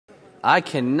I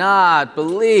cannot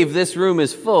believe this room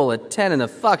is full at 10 in the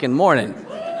fucking morning.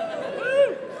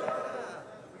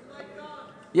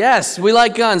 Yes, we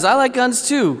like guns. I like guns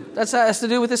too. That has to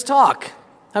do with this talk.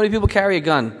 How many people carry a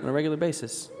gun on a regular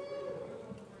basis?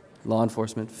 Law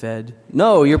enforcement, Fed.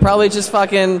 No, you're probably just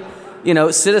fucking,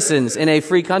 citizens in a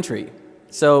free country.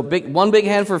 So one big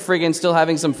hand for friggin' still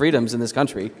having some freedoms in this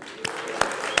country.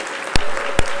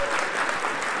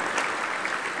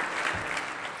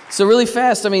 So really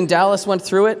fast, Dallas went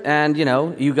through it, and,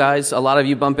 you guys, a lot of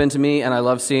you bump into me, and I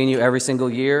love seeing you every single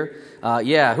year.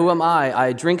 Who am I?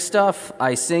 I drink stuff,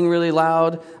 I sing really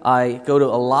loud, I go to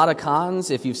a lot of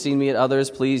cons. If you've seen me at others,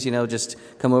 please, just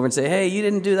come over and say, hey, you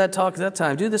didn't do that talk that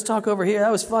time. Do this talk over here.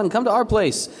 That was fun. Come to our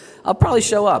place. I'll probably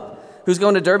show up. Who's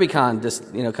going to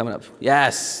DerbyCon coming up?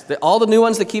 Yes. All the new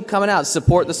ones that keep coming out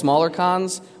support the smaller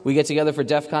cons. We get together for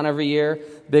DEFCON every year.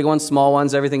 Big ones, small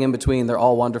ones, everything in between. They're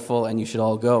all wonderful, and you should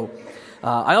all go.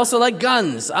 I also like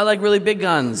guns. I like really big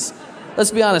guns.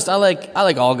 Let's be honest, I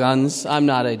like all guns. I'm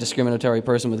not a discriminatory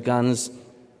person with guns.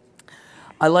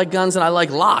 I like guns and I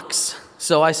like locks.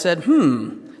 So I said,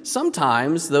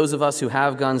 sometimes those of us who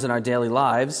have guns in our daily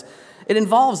lives, it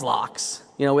involves locks.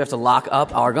 We have to lock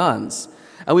up our guns.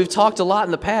 And we've talked a lot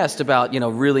in the past about,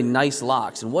 really nice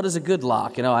locks. And what is a good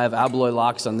lock? I have alloy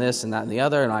locks on this and that and the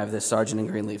other, and I have this Sargent &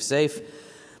 Greenleaf safe.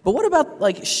 But what about,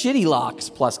 shitty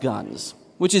locks plus guns?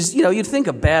 Which is, you'd think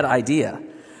a bad idea.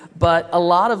 But a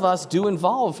lot of us do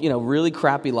involve, really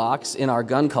crappy locks in our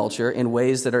gun culture in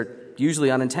ways that are usually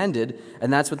unintended,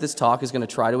 and that's what this talk is going to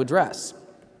try to address.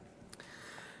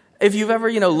 If you've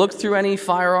ever, looked through any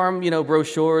firearm,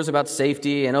 brochures about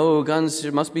safety and, guns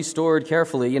must be stored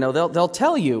carefully, they'll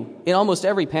tell you in almost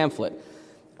every pamphlet,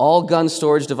 all gun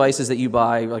storage devices that you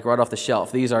buy, right off the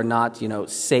shelf, these are not,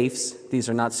 safes. These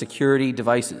are not security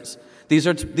devices. These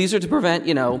are to prevent,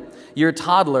 your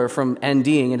toddler from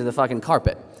NDing into the fucking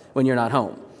carpet when you're not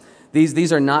home.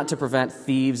 These are not to prevent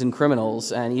thieves and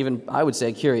criminals and even, I would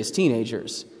say, curious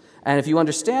teenagers. And if you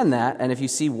understand that, and if you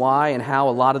see why and how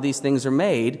a lot of these things are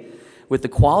made, with the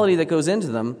quality that goes into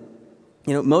them,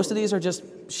 most of these are just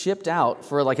shipped out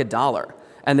for like $1.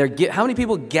 And how many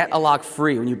people get a lock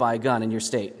free when you buy a gun in your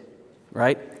state,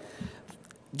 right?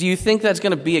 Do you think that's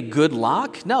going to be a good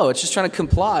lock? No, it's just trying to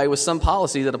comply with some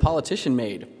policy that a politician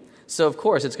made. So, of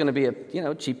course, it's going to be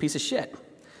a cheap piece of shit.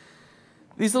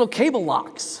 These little cable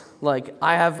locks, I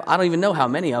don't even know how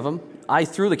many of them. I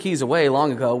threw the keys away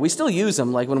long ago. We still use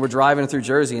them, when we're driving through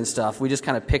Jersey and stuff. We just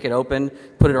kind of pick it open,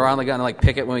 put it around the gun, and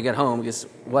pick it when we get home, just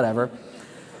whatever.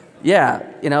 Yeah,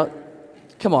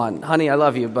 come on, honey, I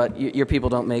love you, but your people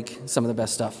don't make some of the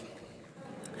best stuff.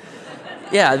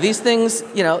 Yeah, these things,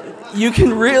 you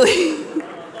can really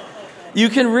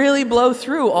blow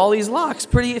through all these locks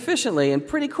pretty efficiently and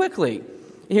pretty quickly.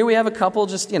 Here we have a couple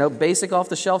just, basic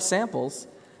off-the-shelf samples.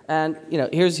 And,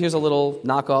 here's a little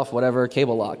knockoff, whatever,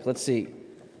 cable lock. Let's see.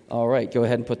 All right, go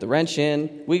ahead and put the wrench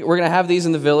in. We're going to have these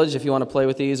in the village if you want to play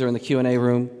with these or in the Q&A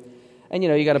room. And,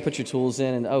 you got to put your tools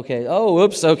in and, okay. Oh,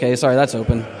 oops, okay, sorry, that's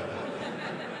open.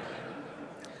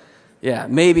 Yeah,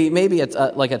 maybe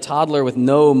a toddler with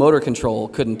no motor control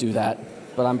couldn't do that.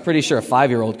 But I'm pretty sure a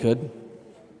 5-year-old could.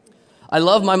 I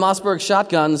love my Mossberg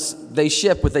shotguns. They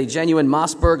ship with a genuine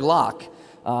Mossberg lock.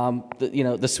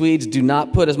 The Swedes do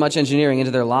not put as much engineering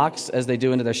into their locks as they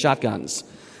do into their shotguns.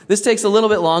 This takes a little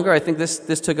bit longer. I think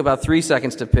this took about 3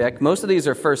 seconds to pick. Most of these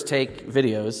are first take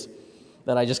videos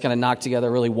that I just kind of knocked together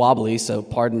really wobbly, so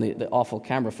pardon the awful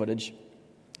camera footage.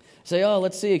 Say,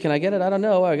 let's see, can I get it? I don't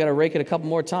know. I got to rake it a couple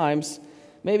more times.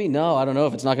 Maybe, no, I don't know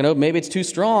if it's not going to open. Maybe it's too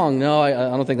strong. No, I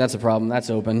don't think that's a problem. That's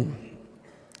open.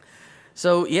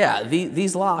 So, yeah,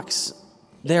 these locks,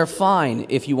 they're fine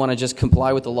if you want to just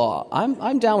comply with the law.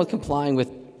 I'm down with complying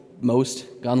with most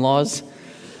gun laws.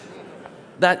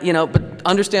 But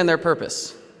understand their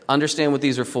purpose. Understand what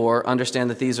these are for. Understand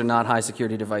that these are not high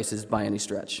security devices by any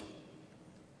stretch.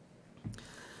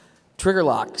 Trigger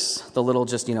locks, the little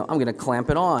I'm going to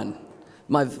clamp it on.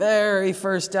 My very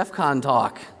first DEFCON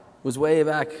talk was way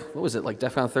back, what was it,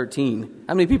 DEFCON 13.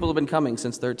 How many people have been coming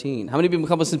since 13? How many people have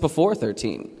come since before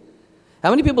 13?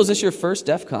 How many people is this your first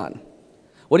DEFCON?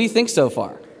 What do you think so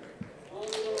far?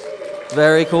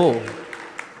 Very cool.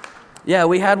 Yeah,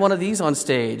 we had one of these on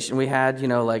stage, and we had,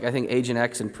 I think Agent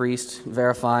X and Priest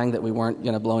verifying that we weren't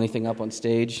going to blow anything up on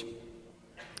stage.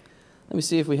 Let me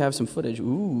see if we have some footage.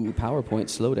 Ooh, PowerPoint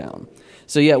slowdown.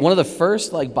 So yeah, one of the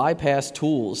first bypass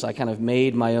tools, I kind of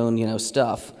made my own,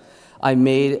 stuff. I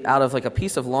made out of a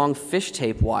piece of long fish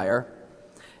tape wire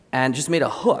and just made a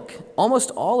hook.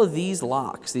 Almost all of these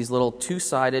locks, these little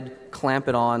two-sided, clamp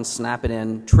it on, snap it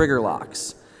in, trigger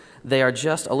locks, they are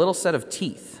just a little set of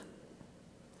teeth.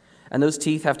 And those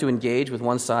teeth have to engage with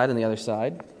one side and the other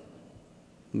side.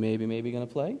 Maybe going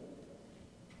to play?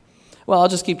 Well, I'll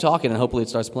just keep talking and hopefully it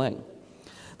starts playing.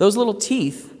 Those little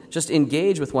teeth just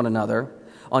engage with one another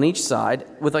on each side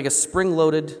with like a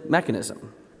spring-loaded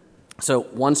mechanism. So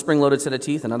one spring-loaded set of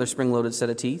teeth, another spring-loaded set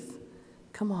of teeth.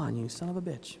 Come on, you son of a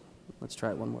bitch. Let's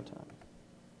try it one more time.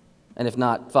 And if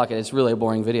not, fuck it, it's really a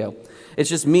boring video. It's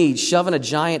just me shoving a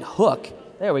giant hook.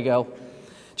 There we go.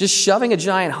 Just shoving a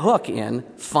giant hook in,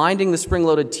 finding the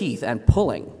spring-loaded teeth, and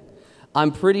pulling.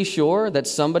 I'm pretty sure that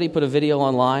somebody put a video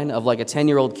online of like a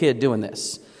 10-year-old kid doing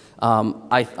this.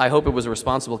 I hope it was a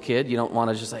responsible kid. You don't want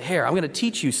to just say, here, I'm going to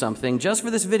teach you something just for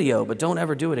this video, but don't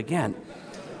ever do it again.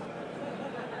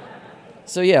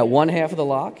 So yeah, one half of the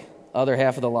lock, other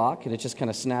half of the lock, and it just kind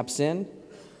of snaps in,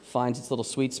 finds its little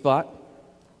sweet spot,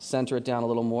 center it down a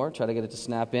little more, try to get it to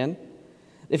snap in.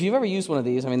 If you've ever used one of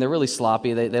these, I mean, they're really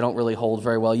sloppy. They don't really hold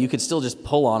very well. You could still just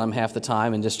pull on them half the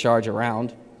time and discharge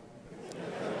around.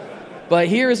 But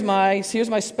here's my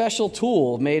special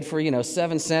tool made for,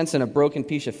 7 cents and a broken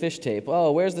piece of fish tape.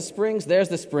 Oh, where's the springs? There's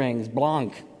the springs.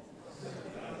 Blanc.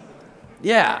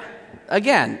 Yeah.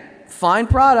 Again, fine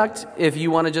product if you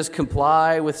want to just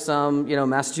comply with some,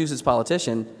 Massachusetts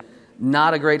politician.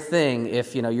 Not a great thing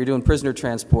if, you're doing prisoner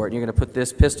transport and you're going to put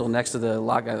this pistol next to the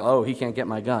lock. Oh, he can't get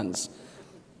my guns.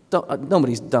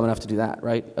 Nobody's dumb enough to do that,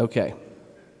 right? Okay.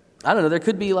 I don't know. There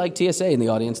could be like TSA in the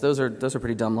audience. Those are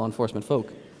pretty dumb law enforcement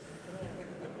folk.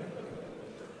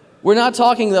 We're not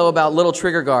talking, though, about little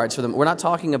trigger guards for them. We're not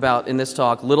talking about, in this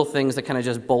talk, little things that kind of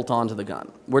just bolt onto the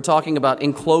gun. We're talking about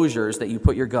enclosures that you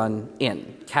put your gun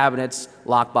in. Cabinets,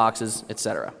 lock boxes,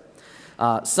 etc.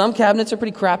 Some cabinets are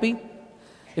pretty crappy.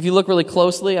 If you look really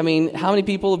closely, I mean, how many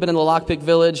people have been in the lockpick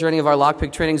village or any of our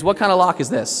lockpick trainings? What kind of lock is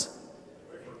this?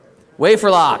 Wafer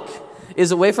lock.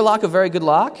 Is a wafer lock a very good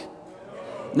lock?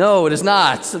 No, it is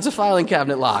not. It's a filing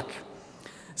cabinet lock.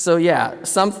 So yeah,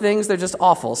 some things, they're just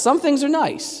awful. Some things are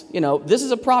nice. This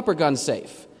is a proper gun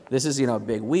safe. This is, a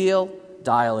big wheel,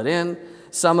 dial it in.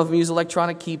 Some of them use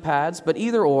electronic keypads, but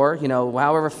either or,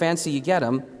 however fancy you get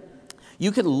them,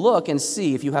 you can look and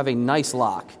see if you have a nice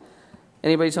lock.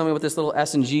 Anybody tell me what this little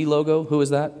S&G logo, who is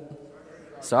that?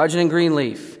 Sergeant and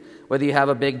Greenleaf. Whether you have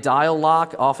a big dial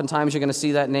lock, oftentimes you're going to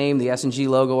see that name, the S&G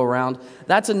logo around.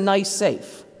 That's a nice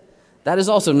safe. That is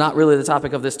also not really the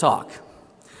topic of this talk.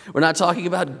 We're not talking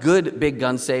about good big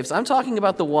gun safes. I'm talking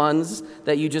about the ones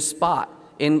that you just spot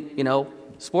in,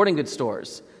 sporting goods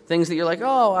stores. Things that you're like,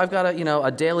 oh, I've got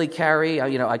a daily carry.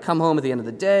 I come home at the end of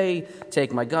the day,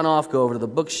 take my gun off, go over to the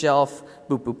bookshelf,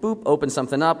 boop, boop, boop, open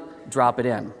something up, drop it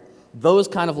in. Those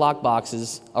kind of lock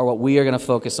boxes are what we are going to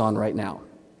focus on right now.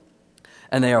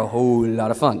 And they are a whole lot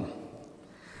of fun.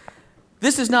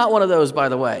 This is not one of those, by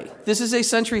the way. This is a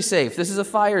Sentry safe. This is a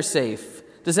fire safe.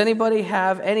 Does anybody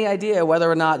have any idea whether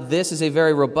or not this is a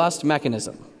very robust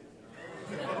mechanism?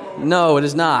 No, it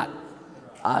is not.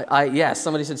 Yes,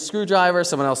 somebody said screwdriver,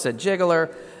 someone else said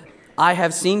jiggler. I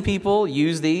have seen people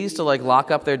use these to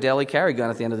lock up their daily carry gun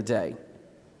at the end of the day.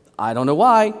 I don't know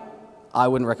why. I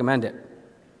wouldn't recommend it.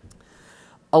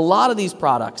 A lot of these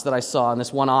products that I saw in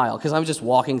this one aisle, because I was just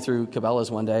walking through Cabela's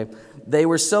one day, they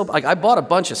were so, I bought a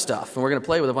bunch of stuff, and we're going to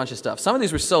play with a bunch of stuff. Some of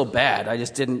these were so bad, I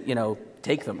just didn't,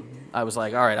 take them. I was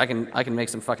like, all right, I can make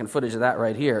some fucking footage of that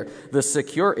right here. The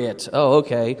Secure It. Oh,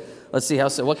 okay. Let's see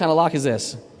what kind of lock is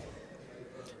this?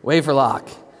 Wafer lock.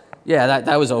 Yeah,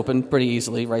 that was open pretty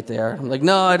easily right there. I'm like,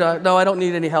 no, I don't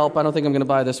need any help. I don't think I'm going to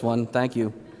buy this one. Thank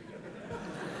you.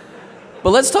 But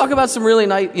let's talk about some really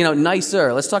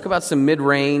nicer. Let's talk about some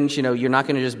mid-range. You're not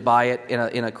going to just buy it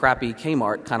in a crappy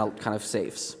Kmart kind of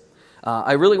safes.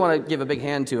 I really want to give a big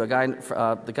hand to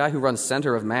the guy who runs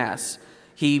Center of Mass.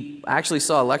 He actually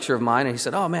saw a lecture of mine, and he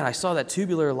said, oh, man, I saw that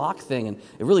tubular lock thing, and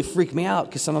it really freaked me out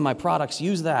because some of my products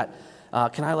use that.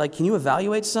 Can you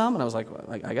evaluate some? And I was like,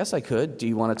 well, I guess I could. Do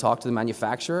you want to talk to the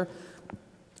manufacturer?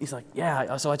 He's like,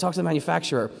 yeah. So I talked to the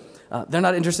manufacturer. They're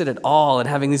not interested at all in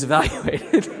having these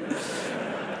evaluated.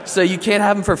 So you can't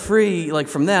have them for free,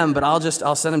 from them, but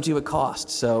I'll send them to you at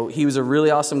cost. So he was a really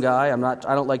awesome guy.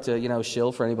 I don't like to,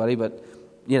 shill for anybody, but,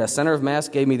 Center of Mass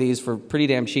gave me these for pretty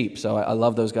damn cheap. So I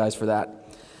love those guys for that.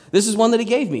 This is one that he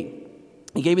gave me.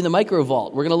 He gave me the Micro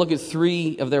Vault. We're going to look at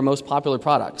 3 of their most popular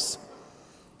products.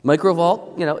 Micro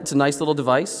Vault, it's a nice little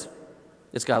device.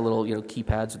 It's got little,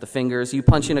 keypads with the fingers. You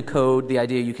punch in a code. The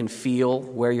idea you can feel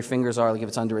where your fingers are, like if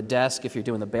it's under a desk, if you're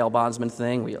doing the bail bondsman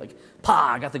thing, where you're like,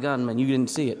 I got the gun, man, you didn't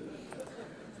see it.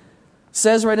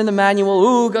 Says right in the manual,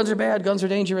 ooh, guns are bad, guns are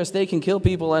dangerous, they can kill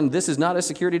people, and this is not a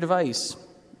security device.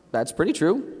 That's pretty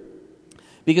true.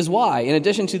 Because why? In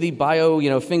addition to the bio,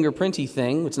 fingerprinty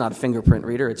thing, it's not a fingerprint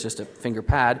reader, it's just a finger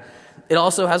pad, it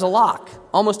also has a lock.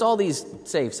 Almost all these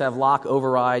safes have lock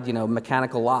override,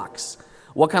 mechanical locks.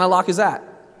 What kind of lock is that?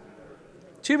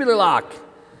 Tubular lock.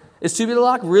 Is tubular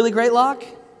lock really great lock?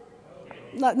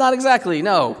 Not exactly,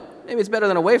 no. Maybe it's better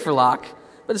than a wafer lock,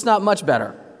 but it's not much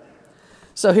better.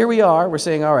 So here we are, we're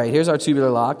saying, all right, here's our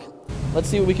tubular lock. Let's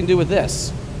see what we can do with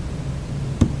this.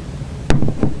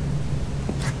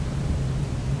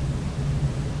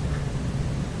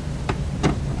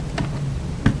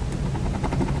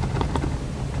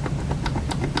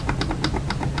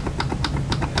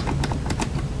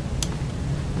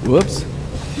 Whoops.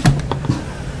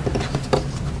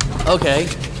 Okay,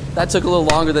 that took a little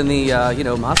longer than the,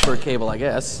 Mossberg cable, I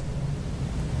guess.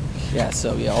 Yeah,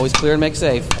 so always clear and make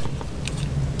safe.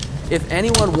 If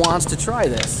anyone wants to try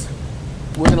this,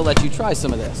 we're going to let you try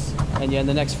some of this. And in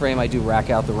the next frame, I do rack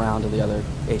out the round of the other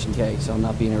H&K, so I'm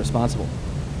not being irresponsible.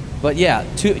 But yeah,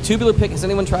 tubular pick. Has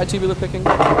anyone tried tubular picking?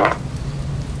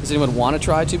 Does anyone want to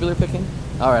try tubular picking?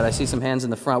 All right, I see some hands in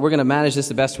the front. We're going to manage this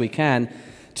the best we can.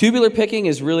 Tubular picking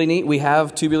is really neat. We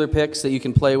have tubular picks that you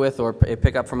can play with or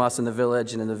pick up from us in the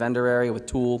village and in the vendor area with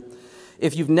tool.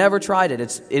 If you've never tried it,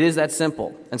 it is that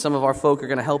simple. And some of our folk are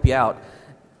going to help you out.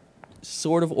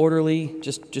 Sort of orderly.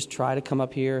 Just try to come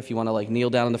up here. If you want to kneel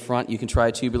down in the front, you can try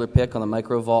a tubular pick on the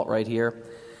micro vault right here.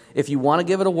 If you want to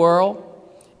give it a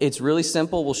whirl, it's really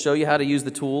simple. We'll show you how to use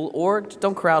the tool. Or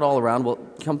don't crowd all around. We'll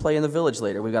come play in the village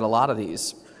later. We've got a lot of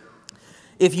these.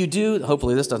 If you do,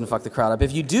 hopefully this doesn't fuck the crowd up.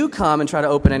 If you do come and try to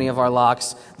open any of our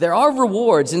locks, there are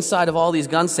rewards inside of all these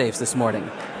gun safes this morning.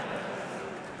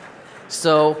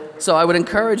 So I would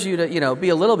encourage you to, be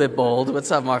a little bit bold.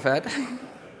 What's up, Marfat?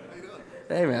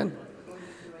 Hey, man.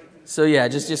 So yeah,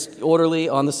 just orderly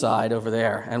on the side over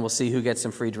there, and we'll see who gets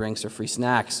some free drinks or free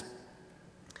snacks.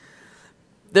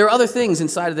 There are other things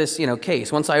inside of this,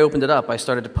 case. Once I opened it up, I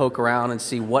started to poke around and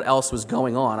see what else was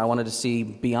going on. I wanted to see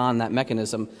beyond that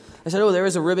mechanism. I said, there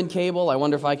is a ribbon cable. I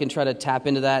wonder if I can try to tap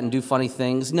into that and do funny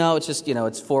things. No, it's just,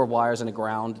 it's 4 wires and a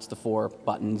ground. It's the 4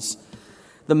 buttons.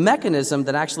 The mechanism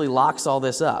that actually locks all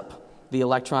this up, the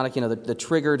electronic, the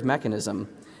triggered mechanism,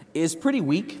 is pretty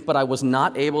weak, but I was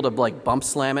not able to, bump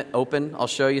slam it open. I'll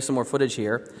show you some more footage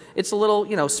here. It's a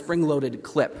little, spring-loaded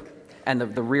clip, and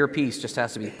the rear piece just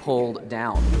has to be pulled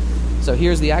down. So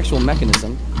here's the actual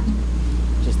mechanism.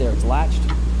 Just there, it's latched.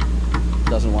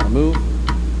 Doesn't want to move.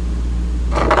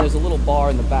 There's a little bar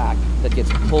in the back that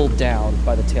gets pulled down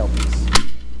by the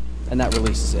tailpiece, and that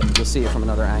releases it. You'll see it from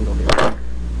another angle here.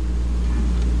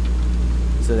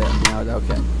 So there, now,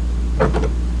 okay.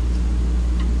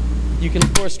 You can,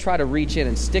 of course, try to reach in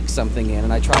and stick something in,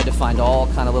 and I tried to find all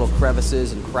kind of little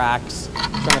crevices and cracks,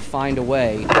 trying to find a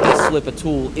way to slip a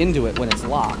tool into it when it's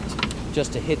locked,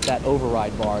 just to hit that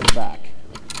override bar in the back.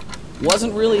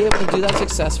 Wasn't really able to do that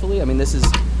successfully. I mean, this is,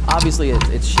 obviously,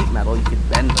 it's sheet metal. You could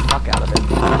bend the fuck out of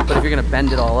it. But if you're going to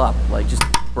bend it all up, just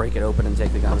break it open and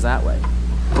take the guns that way.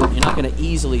 You're not going to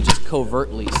easily just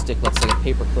covertly stick, let's say, a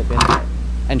paper clip in there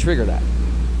and trigger that.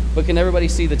 But can everybody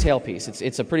see the tailpiece?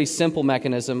 It's a pretty simple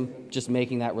mechanism, just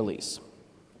making that release.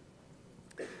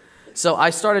 So I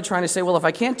started trying to say, well, if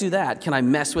I can't do that, can I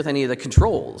mess with any of the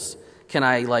controls? Can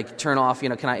I turn off,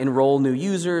 can I enroll new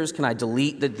users? Can I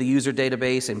delete the user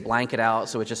database and blank it out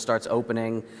so it just starts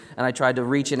opening? And I tried to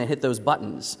reach in and hit those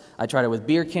buttons. I tried it with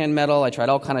beer can metal. I tried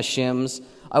all kind of shims.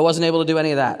 I wasn't able to do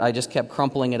any of that. I just kept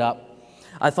crumpling it up.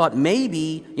 I thought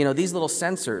maybe, these little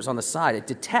sensors on the side, it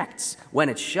detects when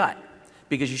it's shut.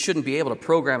 Because you shouldn't be able to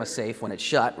program a safe when it's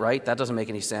shut, right? That doesn't make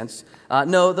any sense.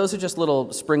 No, those are just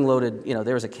little spring-loaded,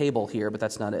 there's a cable here, but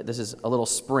that's not it. This is a little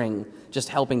spring just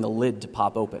helping the lid to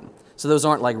pop open. So those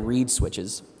aren't like reed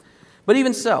switches. But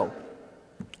even so,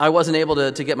 I wasn't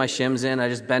able to get my shims in. I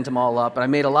just bent them all up, and I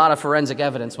made a lot of forensic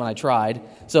evidence when I tried.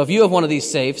 So if you have one of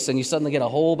these safes and you suddenly get a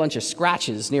whole bunch of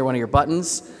scratches near one of your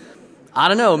buttons, I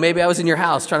don't know, maybe I was in your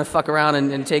house trying to fuck around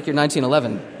and take your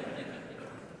 1911.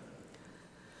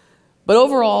 But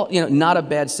overall, not a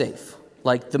bad safe.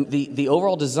 The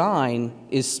overall design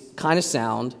is kind of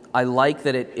sound. I like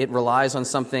that it relies on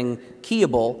something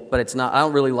keyable, but it's not. I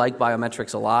don't really like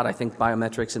biometrics a lot. I think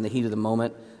biometrics in the heat of the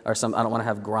moment are I don't want to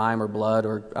have grime or blood,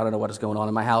 or I don't know what is going on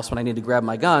in my house when I need to grab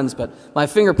my guns, but my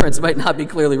fingerprints might not be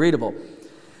clearly readable.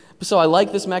 So I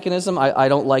like this mechanism. I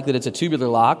don't like that it's a tubular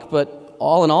lock, but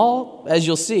all in all, as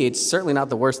you'll see, it's certainly not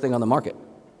the worst thing on the market.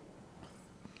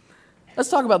 Let's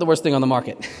talk about the worst thing on the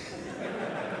market.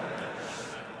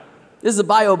 This is a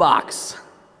bio box.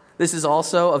 This is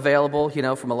also available,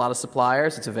 from a lot of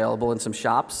suppliers. It's available in some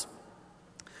shops.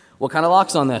 What kind of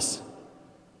lock's on this?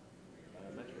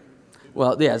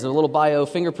 Well, yeah, it's a little bio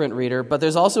fingerprint reader, but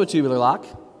there's also a tubular lock.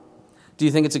 Do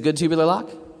you think it's a good tubular lock?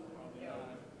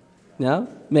 No?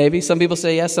 Maybe. Some people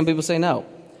say yes, some people say no.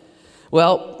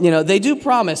 Well, they do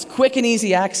promise quick and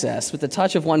easy access with the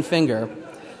touch of one finger.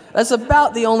 That's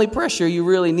about the only pressure you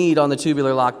really need on the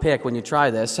tubular lock pick when you try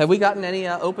this. Have we gotten any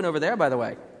open over there, by the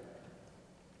way?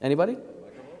 Anybody?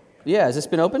 Yeah, has this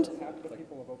been opened?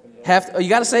 You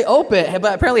got to say open,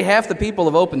 but apparently half the people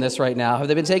have opened this right now. Have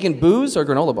they been taking booze or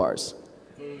granola bars?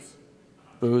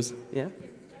 Booze, yeah. Can we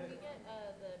get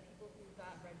the people who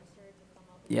got registered to come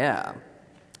up? Yeah.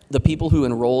 The people who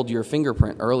enrolled your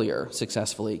fingerprint earlier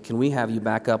successfully, can we have you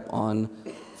back up on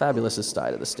Fabulous's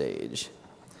side of the stage?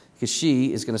 Because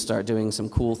she is going to start doing some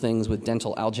cool things with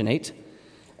dental alginate.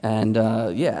 And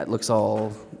it looks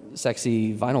all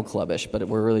sexy vinyl clubbish, but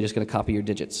we're really just going to copy your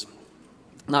digits.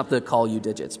 Not the call you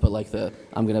digits, but like the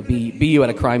I'm going to be you at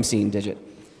a crime scene digit.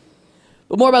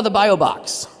 But more about the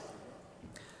BioBox.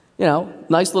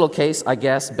 Nice little case, I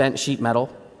guess, bent sheet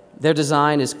metal. Their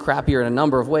design is crappier in a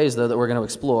number of ways, though, that we're going to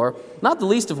explore, not the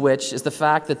least of which is the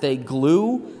fact that they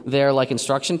glue their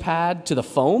instruction pad to the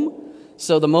foam.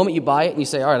 So the moment you buy it and you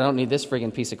say, all right, I don't need this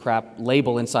friggin' piece of crap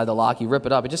label inside the lock, you rip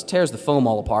it up, it just tears the foam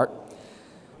all apart.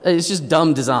 It's just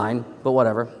dumb design, but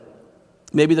whatever.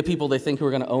 Maybe the people they think who are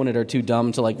going to own it are too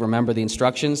dumb to remember the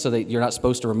instructions, so that you're not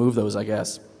supposed to remove those, I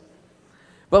guess.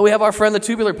 But we have our friend the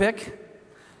tubular pick.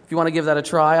 If you want to give that a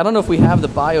try. I don't know if we have the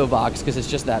BioBox because it's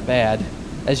just that bad.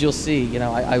 As you'll see,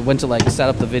 I went to set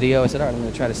up the video. I said, all right, I'm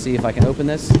going to try to see if I can open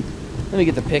this. Let me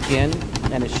get the pick in,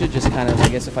 and it should just kind of, I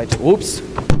guess if I, whoops,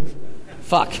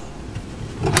 fuck.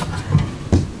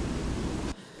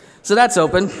 So that's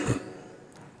open.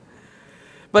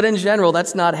 But in general,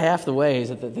 that's not half the ways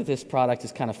that this product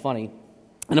is kind of funny.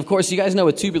 And of course, you guys know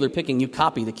with tubular picking, you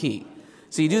copy the key.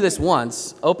 So you do this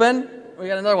once, open, we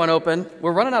got another one open.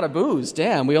 We're running out of booze.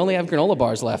 Damn, we only have granola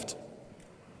bars left.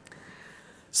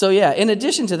 So yeah, in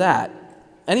addition to that,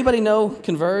 anybody know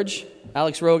Converge,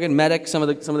 Alex Rogan, Medic, some of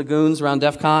the goons around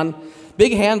DEFCON?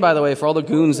 Big hand, by the way, for all the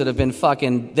goons that have been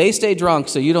fucking, they stay drunk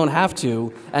so you don't have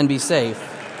to and be safe.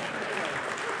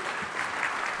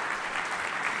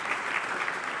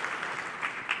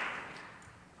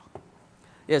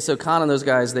 Yeah, so Con and those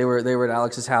guys, they were at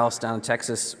Alex's house down in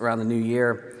Texas around the New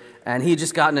Year, and he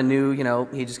just gotten a new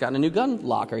gun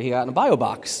locker. He got in a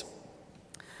BioBox.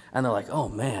 And they're like, oh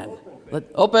man,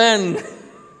 open!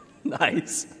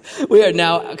 Nice. We are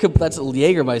now, that's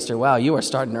Jägermeister. Wow, you are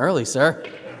starting early, sir.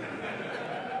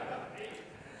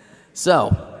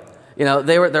 So,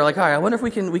 they're like, all right, I wonder if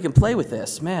we can play with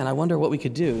this. Man, I wonder what we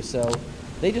could do. So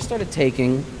they just started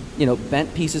taking,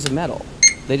 bent pieces of metal.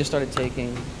 They just started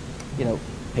taking,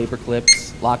 paper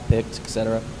clips, lock picks,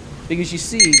 etc. Because you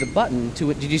see the button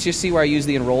to it. Did you just see where I use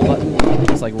the enroll button?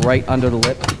 It's right under the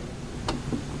lip.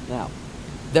 Now,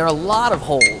 there are a lot of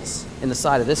holes in the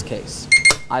side of this case.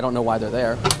 I don't know why they're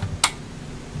there.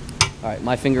 All right,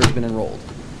 my finger has been enrolled.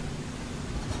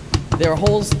 There are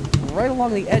holes right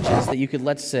along the edges that you could,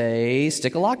 let's say,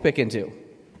 stick a lockpick into.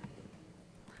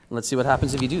 Let's see what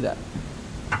happens if you do that.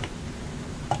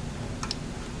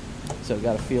 So we've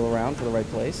got to feel around for the right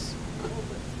place.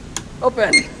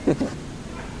 Open!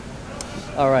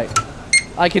 All right.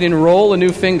 I can enroll a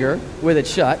new finger with it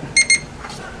shut.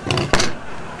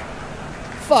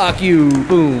 Fuck you,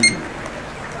 boom.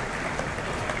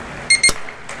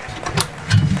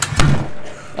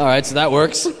 All right, so that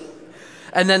works.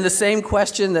 And then the same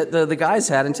question that the guys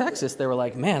had in Texas. They were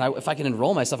like, man, if I can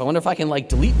enroll myself, I wonder if I can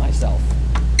delete myself.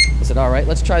 I said, all right,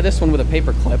 let's try this one with a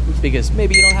paper clip because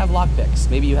maybe you don't have lockpicks.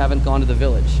 Maybe you haven't gone to the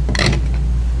village.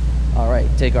 All right,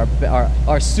 take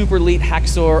our super elite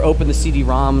hacksaw, open the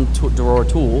CD-ROM drawer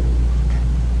tool.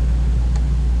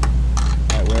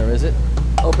 All right, where is it?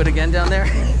 Open again down there.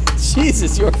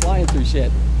 Jesus, you're flying through shit.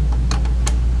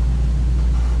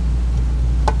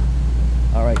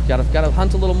 All right, gotta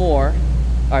hunt a little more.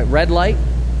 All right, red light.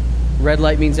 Red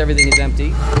light means everything is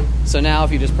empty. So now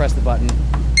if you just press the button,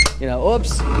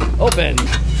 oops, open.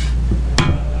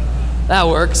 That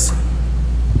works.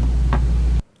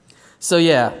 So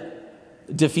yeah,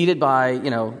 defeated by,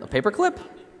 a paper clip?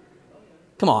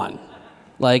 Come on.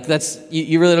 That's,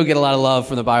 you really don't get a lot of love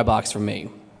from the BioBox from me.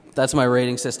 That's my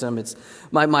rating system. It's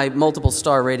my multiple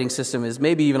star rating system is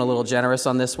maybe even a little generous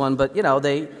on this one, but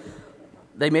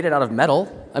they made it out of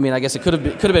metal. I mean, I guess it could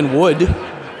have been wood.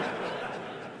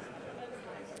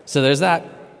 So there's that.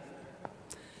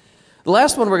 The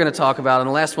last one we're going to talk about, and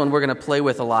the last one we're going to play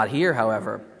with a lot here,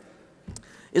 however,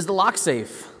 is the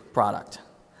LockSafe product.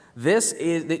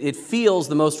 It feels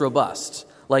the most robust.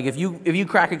 If you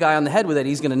crack a guy on the head with it,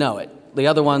 he's going to know it. The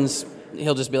other ones,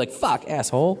 he'll just be like, fuck,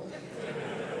 asshole.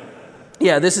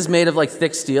 Yeah, this is made of like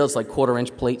thick steel. It's like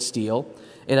 1/4-inch plate steel.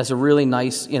 It has a really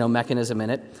nice, mechanism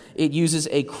in it. It uses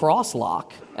a cross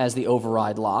lock as the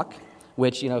override lock,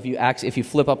 which, if you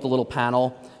flip up the little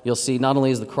panel, you'll see not only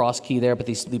is the cross key there, but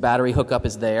the battery hookup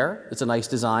is there. It's a nice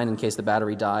design. In case the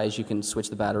battery dies, you can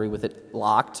switch the battery with it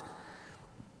locked.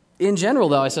 In general,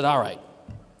 though, I said, all right,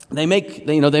 they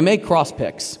make cross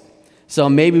picks, so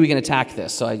maybe we can attack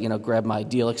this. So I, grabbed my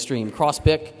Deal Extreme cross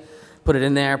pick, put it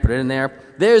in there.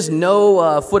 There's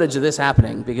no footage of this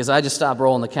happening because I just stopped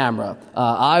rolling the camera.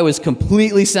 I was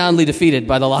completely soundly defeated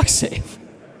by the lock safe.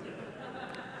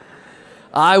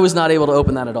 I was not able to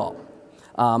open that at all.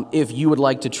 If you would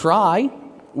like to try,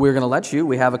 we're going to let you.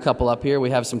 We have a couple up here. We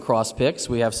have some cross picks.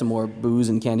 We have some more booze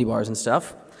and candy bars and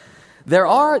stuff. There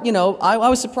are, I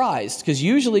was surprised because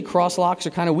usually cross locks are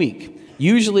kind of weak.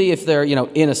 Usually if they're,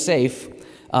 in a safe,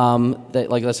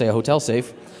 like let's say a hotel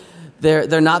safe,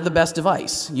 they're not the best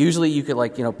device. Usually you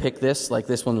could pick this, like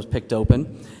this one was picked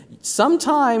open.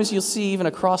 Sometimes you'll see even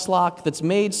a cross lock that's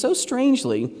made so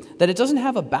strangely that it doesn't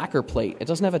have a backer plate. It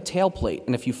doesn't have a tail plate.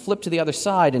 And if you flip to the other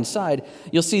side inside,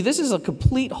 you'll see this is a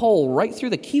complete hole right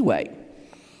through the keyway.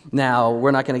 Now,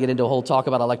 we're not going to get into a whole talk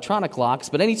about electronic locks,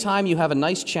 but anytime you have a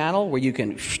nice channel where you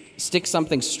can stick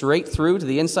something straight through to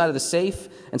the inside of the safe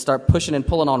and start pushing and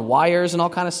pulling on wires and all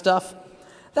kind of stuff,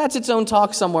 that's its own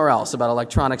talk somewhere else about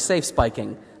electronic safe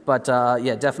spiking. But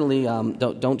yeah, definitely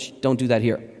don't do that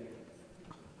here.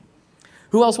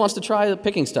 Who else wants to try the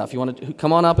picking stuff? You want to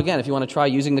come on up again if you want to try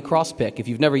using the cross pick. If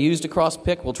you've never used a cross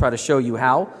pick, we'll try to show you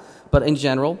how. But in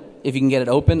general, if you can get it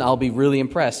open, I'll be really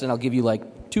impressed, and I'll give you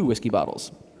like 2 whiskey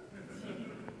bottles.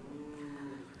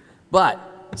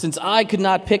 But since I could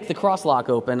not pick the cross lock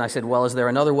open, I said, well, is there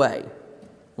another way?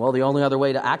 Well, the only other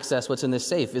way to access what's in this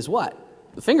safe is what?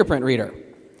 The fingerprint reader.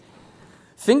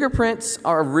 Fingerprints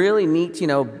are a really neat,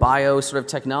 bio sort of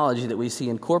technology that we see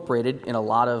incorporated in a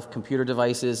lot of computer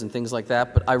devices and things like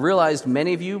that. But I realized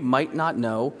many of you might not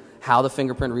know how the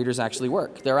fingerprint readers actually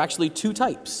work. There are actually 2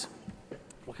 types.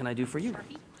 What can I do for you?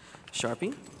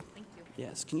 Sharpie? Thank you.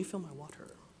 Yes. Can you fill my water?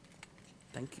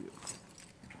 Thank you.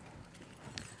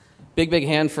 Big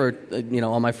hand for,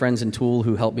 all my friends in Tool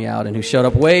who helped me out and who showed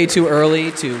up way too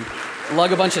early to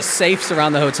lug a bunch of safes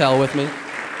around the hotel with me.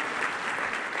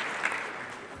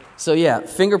 So yeah,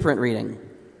 fingerprint reading.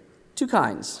 2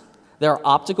 kinds. There are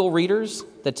optical readers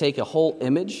that take a whole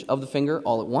image of the finger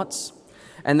all at once.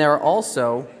 And there are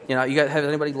also, have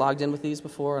anybody logged in with these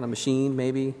before on a machine,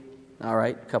 maybe? All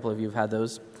right, a couple of you have had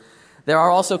those. There are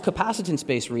also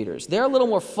capacitance-based readers. They're a little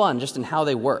more fun just in how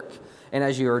they work. And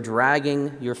as you're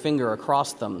dragging your finger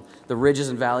across them, the ridges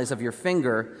and valleys of your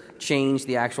finger change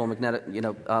the actual magnetic,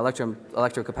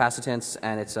 electrocapacitance,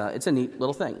 and it's a neat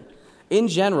little thing. In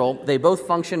general, they both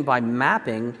function by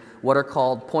mapping what are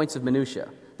called points of minutia.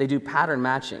 They do pattern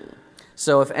matching.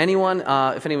 So if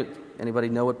anybody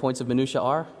know what points of minutia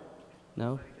are?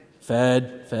 No?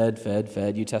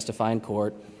 Fed. You testify in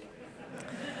court.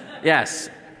 Yes.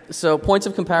 So points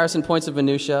of comparison, points of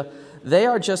minutia, they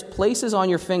are just places on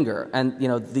your finger. And,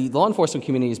 the law enforcement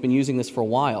community has been using this for a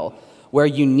while, where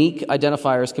unique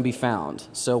identifiers can be found.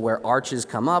 So where arches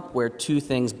come up, where 2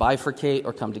 things bifurcate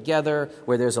or come together,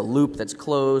 where there's a loop that's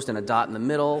closed and a dot in the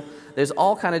middle. There's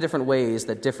all kind of different ways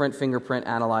that different fingerprint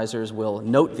analyzers will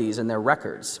note these in their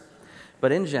records.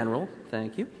 But in general,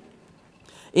 thank you.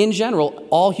 In general,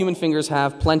 all human fingers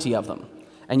have plenty of them.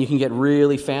 And you can get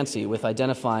really fancy with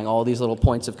identifying all these little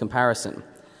points of comparison.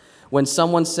 When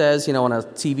someone says, on a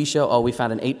TV show, oh, we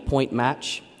found an 8-point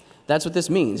match, that's what this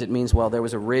means. It means, well, there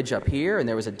was a ridge up here, and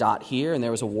there was a dot here, and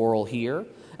there was a whorl here.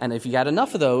 And if you got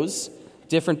enough of those,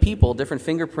 different people, different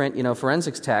fingerprint,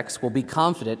 forensics techs will be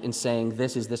confident in saying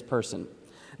this is this person.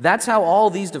 That's how all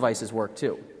these devices work,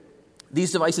 too.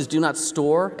 These devices do not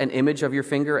store an image of your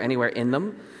finger anywhere in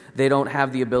them. They don't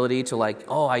have the ability to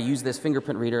I use this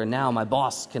fingerprint reader, and now my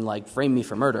boss can frame me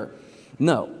for murder.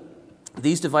 No.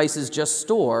 These devices just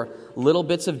store little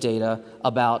bits of data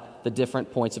about the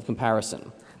different points of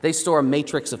comparison. They store a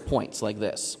matrix of points like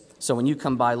this. So when you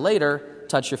come by later,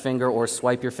 touch your finger or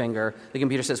swipe your finger, the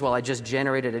computer says, well, I just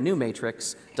generated a new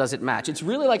matrix. Does it match? It's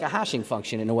really like a hashing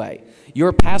function in a way.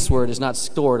 Your password is not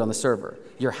stored on the server.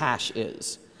 Your hash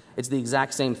is. It's the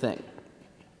exact same thing.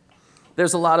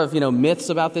 There's a lot of, myths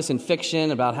about this in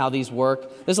fiction, about how these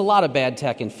work. There's a lot of bad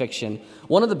tech in fiction.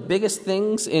 One of the biggest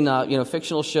things in,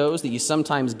 fictional shows that you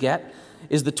sometimes get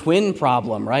is the twin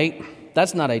problem, right?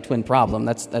 That's not a twin problem.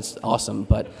 That's awesome,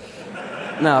 but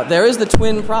no, there is the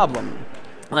twin problem.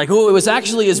 It was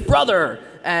actually his brother,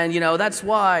 and, that's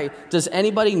why. Does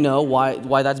anybody know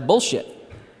why that's bullshit?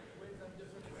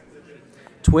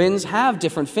 Twins have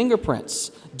different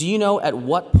fingerprints. Do you know at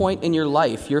what point in your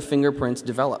life your fingerprints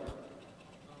develop?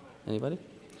 Anybody?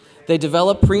 They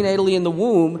develop prenatally in the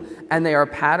womb, and they are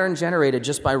pattern generated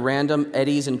just by random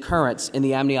eddies and currents in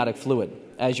the amniotic fluid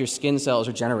as your skin cells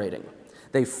are generating.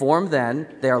 They form then,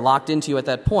 they are locked into you at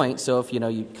that point, so if you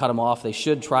cut them off, they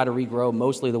should try to regrow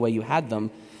mostly the way you had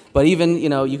them. But even,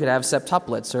 you could have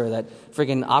septuplets or that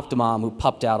friggin' Optimum who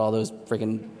pupped out all those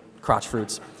friggin' crotch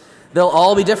fruits. They'll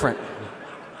all be different.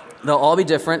 They'll all be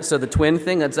different, so the twin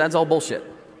thing, that's all bullshit.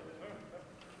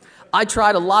 I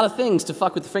tried a lot of things to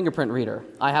fuck with the fingerprint reader.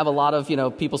 I have a lot of,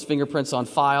 people's fingerprints on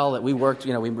file that we worked,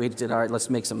 we did, all right, let's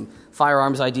make some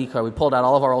firearms ID card. We pulled out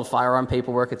all of our old firearm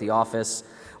paperwork at the office.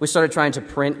 We started trying to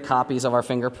print copies of our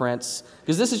fingerprints,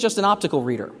 because this is just an optical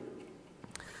reader.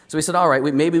 So we said, all right,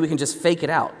 maybe we can just fake it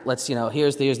out. Let's,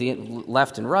 here's the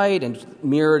left and right, and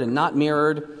mirrored and not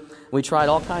mirrored. We tried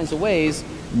all kinds of ways.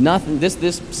 Nothing.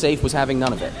 This safe was having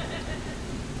none of it.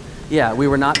 Yeah, we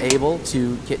were not able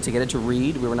to get it to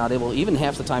read. We were not able, even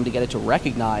half the time, to get it to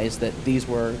recognize that these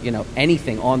were,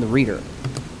 anything on the reader.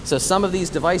 So some of these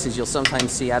devices you'll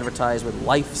sometimes see advertised with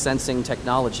life-sensing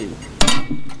technology.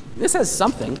 This has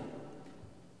something.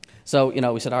 So,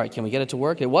 we said, all right, can we get it to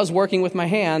work? It was working with my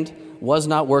hand, was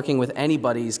not working with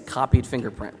anybody's copied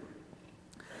fingerprint.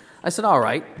 I said, all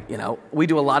right, we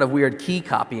do a lot of weird key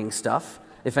copying stuff.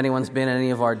 If anyone's been in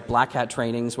any of our black hat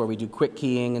trainings where we do quick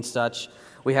keying and such,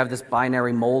 we have this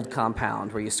binary mold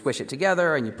compound where you squish it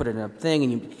together and you put it in a thing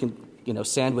and you can,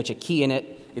 sandwich a key in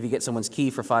it. If you get someone's key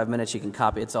for 5 minutes, you can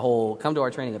copy. It's a whole, come to our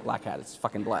training at Black Hat. It's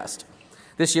fucking blast.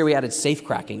 This year we added safe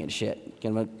cracking and shit.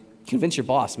 Convince your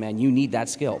boss, man, you need that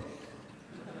skill.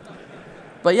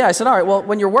 But yeah, I said, all right, well,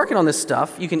 when you're working on this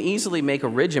stuff, you can easily make a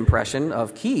ridge impression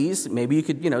of keys. Maybe you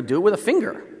could, do it with a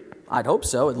finger. I'd hope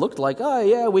so. It looked like, oh,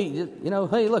 yeah,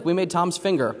 hey, look, we made Tom's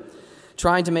finger.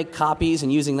 Trying to make copies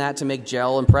and using that to make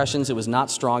gel impressions, it was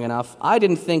not strong enough. I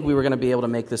didn't think we were going to be able to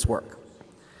make this work.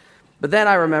 But then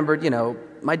I remembered,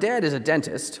 my dad is a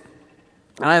dentist,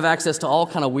 and I have access to all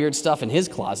kind of weird stuff in his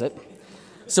closet.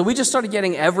 So we just started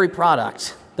getting every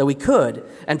product that we could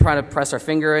and trying to press our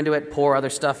finger into it, pour other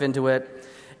stuff into it.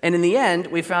 And in the end,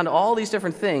 we found all these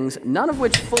different things, none of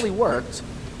which fully worked.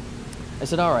 I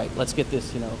said, all right, let's get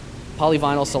this,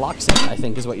 polyvinyl siloxane, I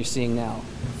think is what you're seeing now.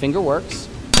 Finger works.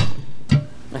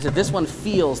 I said, this one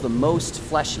feels the most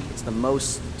fleshy. It's the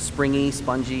most springy,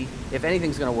 spongy. If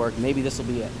anything's going to work, maybe this will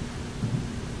be it.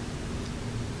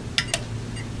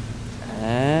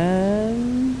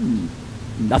 And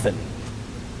nothing.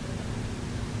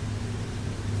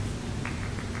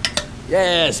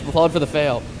 Yes, applaud for the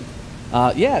fail.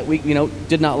 Yeah, we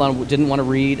didn't want to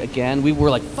read again. We were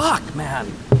like, fuck,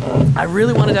 man. I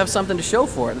really wanted to have something to show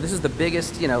for it. This is the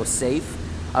biggest, safe.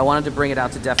 I wanted to bring it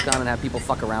out to DEFCON and have people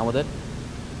fuck around with it.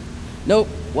 Nope,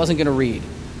 wasn't going to read.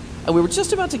 And we were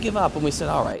just about to give up when we said,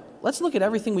 all right, let's look at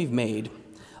everything we've made.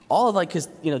 All of because,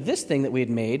 this thing that we had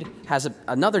made has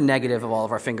another negative of all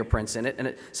of our fingerprints in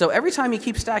it. So every time you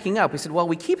keep stacking up, we said, well,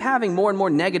 we keep having more and more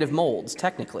negative molds,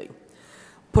 technically.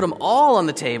 Put them all on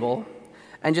the table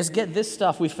and just get this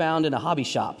stuff we found in a hobby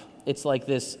shop. It's like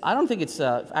this, I don't think it's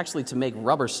actually to make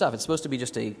rubber stuff. It's supposed to be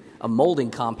just a molding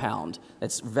compound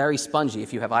that's very spongy.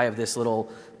 I have this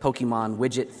little Pokemon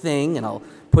widget thing, and I'll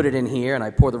put it in here, and I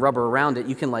pour the rubber around it.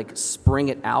 You can, spring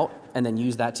it out and then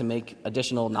use that to make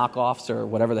additional knockoffs or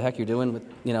whatever the heck you're doing with,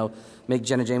 make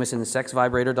Jenna Jameson sex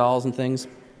vibrator dolls and things.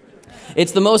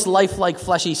 It's the most lifelike,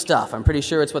 fleshy stuff. I'm pretty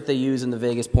sure it's what they use in the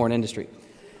Vegas porn industry.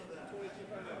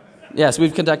 Yes,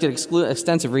 we've conducted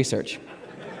extensive research.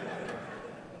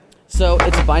 So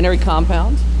it's a binary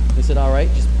compound. We said, all right,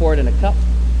 just pour it in a cup.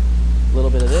 A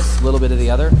little bit of this, a little bit of the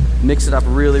other. Mix it up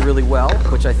really, really well,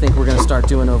 which I think we're going to start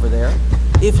doing over there.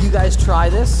 If you guys try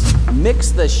this,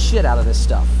 mix the shit out of this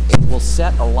stuff. It will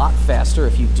set a lot faster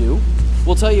if you do.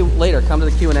 We'll tell you later. Come to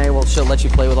the Q&A. She'll let you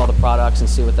play with all the products and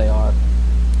see what they are.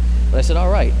 But I said,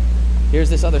 all right, here's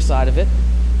this other side of it.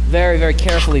 Very, very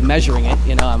carefully measuring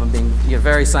it. I'm being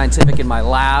very scientific in my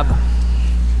lab.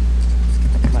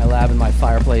 And my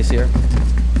fireplace here.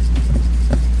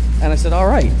 And I said, all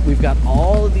right, we've got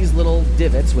all of these little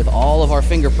divots with all of our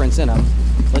fingerprints in them.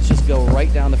 Let's just go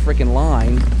right down the frickin'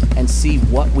 line and see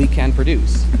what we can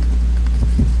produce.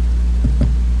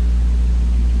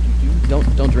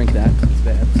 Don't drink that. It's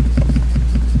bad.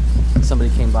 Somebody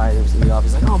came by, it was in the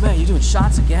office, like, oh man, you doing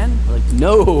shots again? We're like,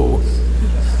 no.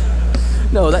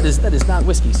 No, that is not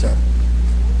whiskey, sir.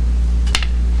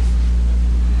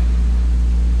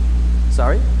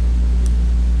 Sorry?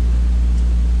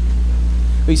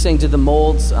 Are you saying, did the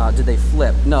molds, did they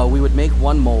flip? No, we would make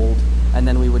one mold, and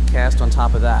then we would cast on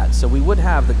top of that. So we would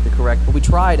have the correct, but we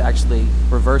tried actually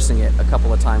reversing it a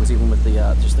couple of times, even with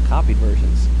the just the copied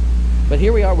versions. But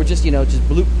here we are, we're just, just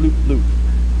bloop, bloop, bloop.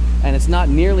 And it's not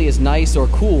nearly as nice or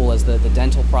cool as the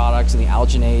dental products and the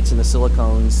alginates and the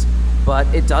silicones, but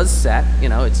it does set,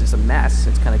 it's a mess,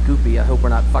 it's kind of goopy. I hope we're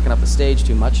not fucking up the stage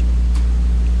too much.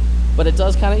 But it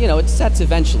does kind of, it sets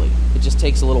eventually. It just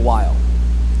takes a little while.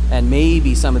 And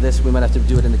maybe some of this, we might have to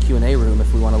do it in the Q&A room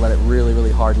if we want to let it really,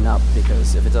 really harden up,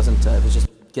 because if it doesn't, if it just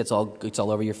gets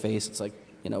all over your face, it's like,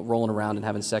 rolling around and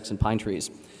having sex in pine trees.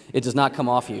 It does not come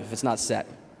off you if it's not set.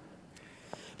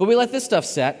 But we let this stuff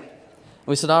set, and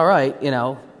we said, all right,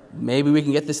 maybe we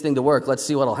can get this thing to work. Let's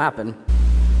see what'll happen.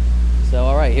 So,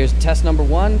 all right, here's test number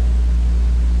 1.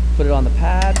 Put it on the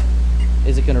pad.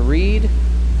 Is it going to read?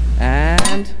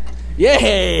 And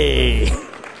yay!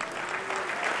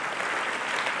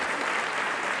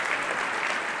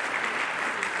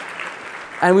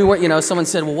 And we weren't, someone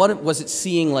said, well, what was it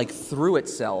seeing like through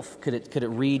itself? Could it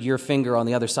read your finger on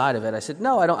the other side of it? I said,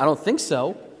 no, I don't think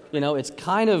so. It's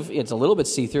it's a little bit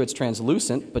see-through, it's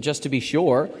translucent, but just to be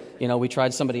sure, we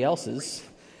tried somebody else's.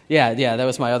 Yeah, that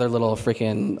was my other little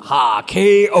freaking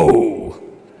KO.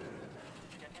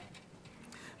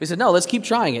 We said, no, let's keep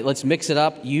trying it. Let's mix it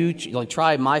up. You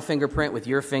try my fingerprint with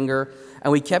your finger,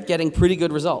 and we kept getting pretty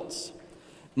good results.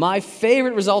 My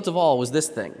favorite result of all was this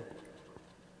thing.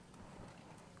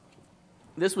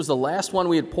 This was the last one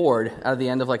we had poured out of the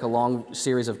end of like a long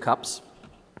series of cups.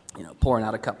 Pouring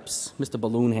out of cups. Mr.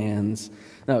 Balloon Hands.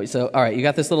 No, so, all right, you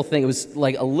got this little thing. It was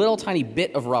like a little tiny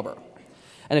bit of rubber.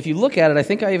 And if you look at it, I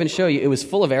think I even show you, it was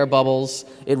full of air bubbles.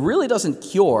 It really doesn't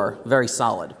cure very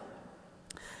solid.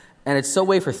 And it's so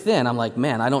wafer thin, I'm like,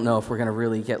 man, I don't know if we're going to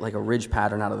really get like a ridge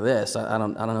pattern out of this. I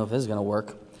don't know if this is going to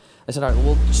work. I said, all right,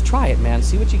 well, just try it, man.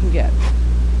 See what you can get.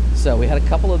 So we had a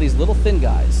couple of these little thin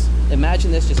guys.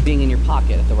 Imagine this just being in your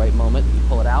pocket at the right moment. You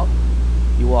pull it out.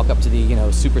 You walk up to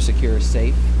the, super secure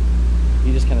safe.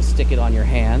 You just kind of stick it on your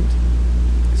hand.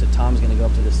 So Tom's going to go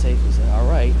up to the safe and say, all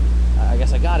right, I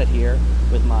guess I got it here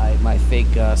with my fake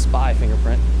spy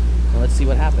fingerprint. Well, let's see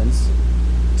what happens.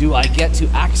 Do I get to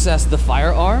access the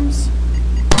firearms?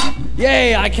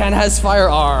 Yay, I can has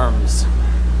firearms.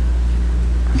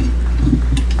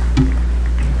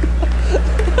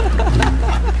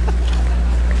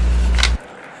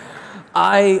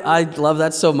 I love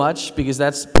that so much because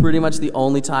that's pretty much the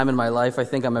only time in my life I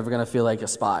think I'm ever going to feel like a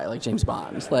spy, like James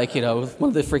Bond, like, one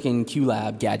of the freaking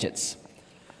Q-Lab gadgets.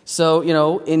 So,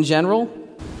 in general,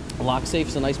 LockSafe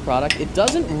is a nice product. It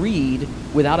doesn't read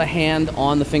without a hand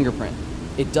on the fingerprint.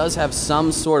 It does have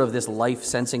some sort of this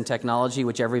life-sensing technology,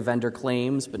 which every vendor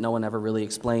claims, but no one ever really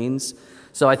explains.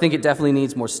 So I think it definitely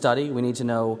needs more study. We need to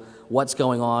know what's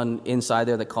going on inside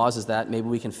there that causes that. Maybe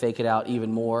we can fake it out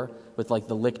even more with like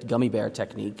the licked gummy bear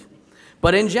technique.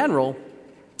 But in general,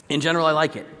 I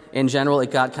like it. In general,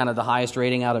 it got kind of the highest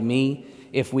rating out of me.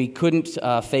 If we couldn't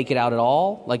fake it out at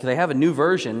all, like they have a new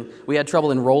version, we had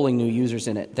trouble enrolling new users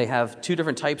in it. They have 2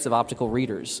 different types of optical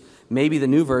readers. Maybe the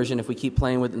new version, if we keep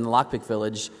playing with it in the Lockpick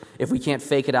Village, if we can't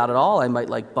fake it out at all, I might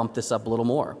like bump this up a little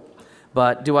more.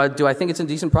 But do I think it's a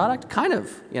decent product? Kind of,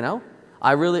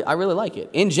 I really like it.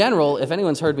 In general, if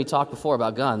anyone's heard me talk before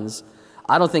about guns,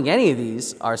 I don't think any of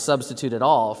these are a substitute at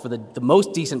all for the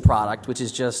most decent product, which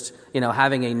is just,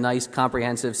 having a nice,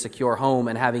 comprehensive, secure home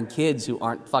and having kids who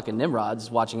aren't fucking Nimrods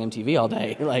watching MTV all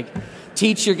day. Like,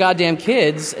 teach your goddamn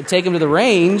kids, take them to the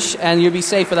range, and you'll be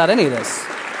safe without any of this.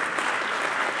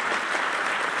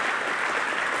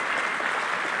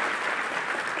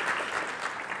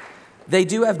 They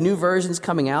do have new versions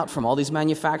coming out from all these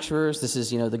manufacturers. This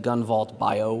is, the Gun Vault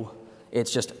Bio.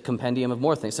 It's just a compendium of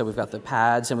more things. So we've got the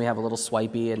pads, and we have a little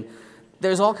swipey, and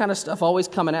there's all kind of stuff always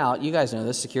coming out. You guys know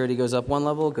this. Security goes up one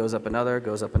level, goes up another,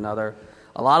 goes up another.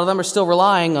 A lot of them are still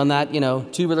relying on that,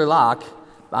 tubular lock.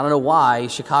 I don't know why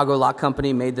Chicago Lock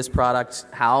Company made this product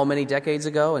how many decades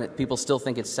ago, and people still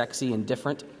think it's sexy and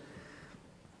different.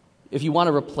 If you want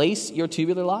to replace your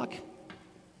tubular lock,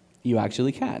 you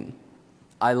actually can.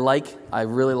 I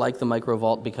really like the Micro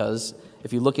Vault because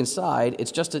if you look inside,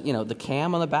 it's just, the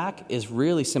cam on the back is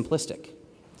really simplistic.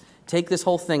 Take this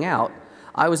whole thing out.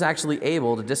 I was actually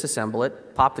able to disassemble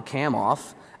it, pop the cam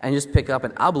off, and just pick up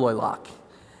an Abloy lock.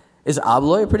 Is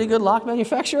Abloy a pretty good lock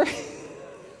manufacturer?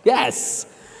 Yes.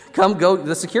 Come go.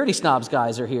 The security snobs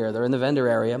guys are here. They're in the vendor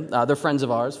area. They're friends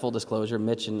of ours, full disclosure,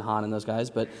 Mitch and Han and those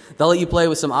guys. But they'll let you play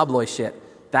with some Abloy shit.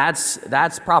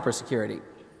 That's proper security.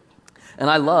 And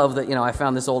I love that, I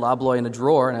found this old Abloy in a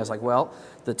drawer, and I was like, well,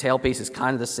 The tailpiece is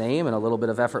kind of the same and a little bit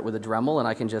of effort with a Dremel, and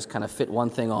I can just kind of fit one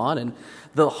thing on. And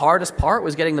the hardest part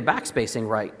was getting the backspacing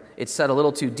right. It set a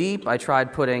little too deep. I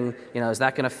tried putting, is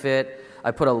that going to fit? I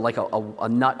put a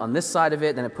nut on this side of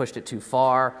it, then it pushed it too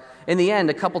far. In the end,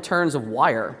 a couple turns of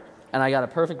wire, and I got a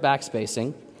perfect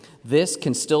backspacing. This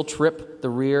can still trip the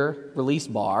rear release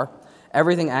bar.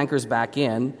 Everything anchors back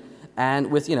in.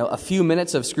 And with, a few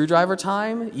minutes of screwdriver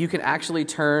time, you can actually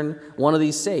turn one of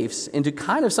these safes into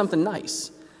kind of something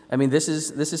nice. I mean, this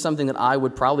is something that I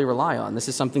would probably rely on. This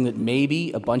is something that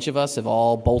maybe a bunch of us have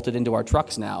all bolted into our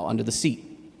trucks now under the seat.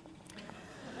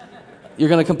 You're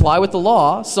going to comply with the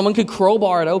law. Someone could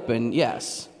crowbar it open,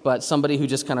 yes. But somebody who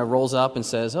just kind of rolls up and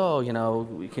says,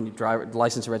 can you drive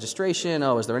license and registration?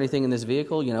 Oh, is there anything in this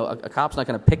vehicle? A cop's not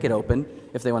going to pick it open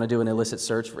if they want to do an illicit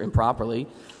search improperly.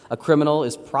 A criminal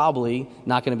is probably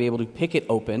not going to be able to pick it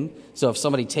open. So if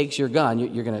somebody takes your gun,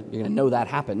 you're going to know that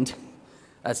happened.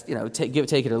 That's, take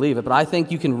it or leave it. But I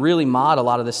think you can really mod a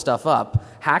lot of this stuff up.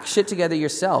 Hack shit together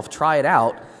yourself. Try it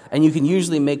out. And you can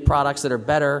usually make products that are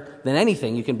better than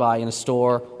anything you can buy in a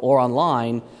store or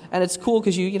online. And it's cool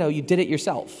because you did it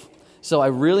yourself. So I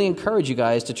really encourage you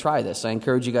guys to try this. I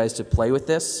encourage you guys to play with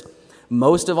this.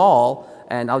 Most of all,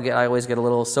 and I always get a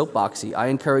little soapboxy, I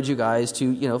encourage you guys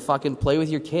to, fucking play with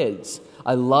your kids.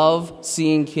 I love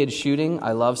seeing kids shooting.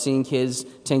 I love seeing kids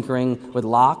tinkering with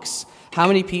locks. How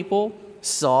many people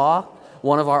saw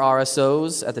one of our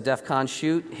RSOs at the DEFCON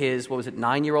shoot, his,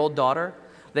 9-year-old daughter?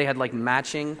 They had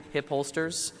matching hip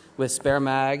holsters with spare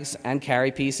mags and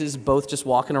carry pieces, both just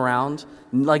walking around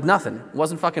like nothing. It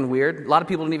wasn't fucking weird. A lot of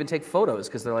people didn't even take photos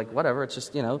because they're like, whatever, it's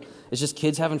just, it's just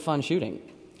kids having fun shooting.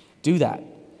 Do that.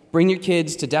 Bring your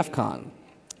kids to DEFCON.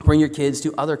 Bring your kids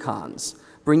to other cons.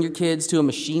 Bring your kids to a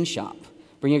machine shop.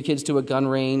 Bring your kids to a gun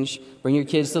range. Bring your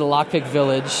kids to the Lockpick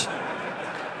Village.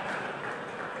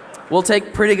 We'll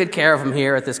take pretty good care of them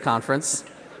here at this conference.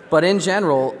 But in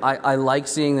general, I like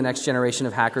seeing the next generation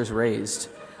of hackers raised.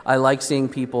 I like seeing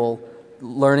people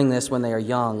learning this when they are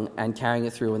young and carrying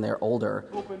it through when they're older.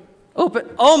 Open.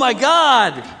 Oh my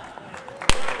God!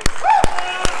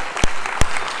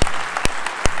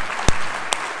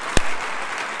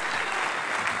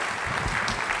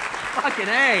 Fucking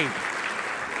A.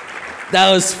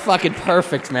 That was fucking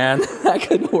perfect, man. That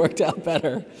couldn't have worked out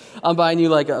better. I'm buying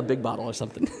you a big bottle or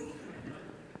something.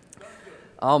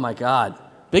 Oh my God.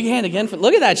 Big hand again.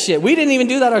 Look at that shit. We didn't even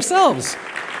do that ourselves.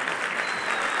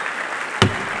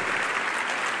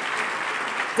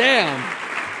 Damn.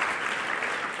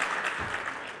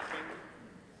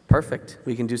 Perfect.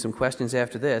 We can do some questions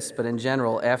after this, but in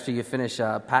general, after you finish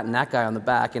patting that guy on the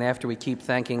back, and after we keep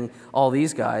thanking all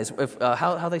these guys,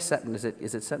 how they setting? Is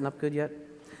it setting up good yet?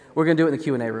 We're going to do it in the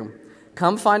Q&A room.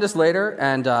 Come find us later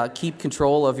and keep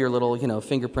control of your little,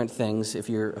 fingerprint things. If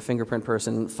you're a fingerprint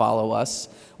person, follow us.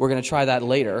 We're going to try that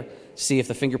later, see if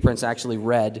the fingerprint's actually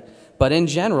red. But in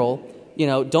general,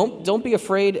 don't be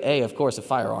afraid, of course, of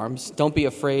firearms. Don't be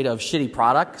afraid of shitty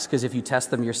products, because if you test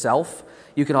them yourself,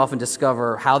 you can often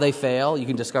discover how they fail. You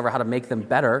can discover how to make them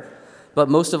better. But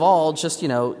most of all, just,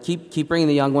 keep bringing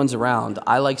the young ones around.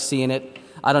 I like seeing it.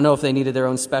 I don't know if they needed their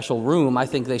own special room. I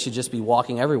think they should just be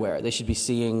walking everywhere. They should be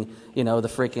seeing, the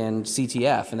freaking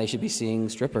CTF, and they should be seeing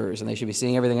strippers, and they should be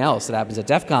seeing everything else that happens at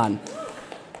DEFCON.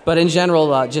 But in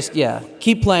general,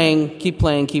 keep playing, keep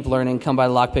learning. Come by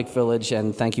the Lockpick Village,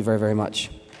 and thank you very, very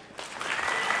much.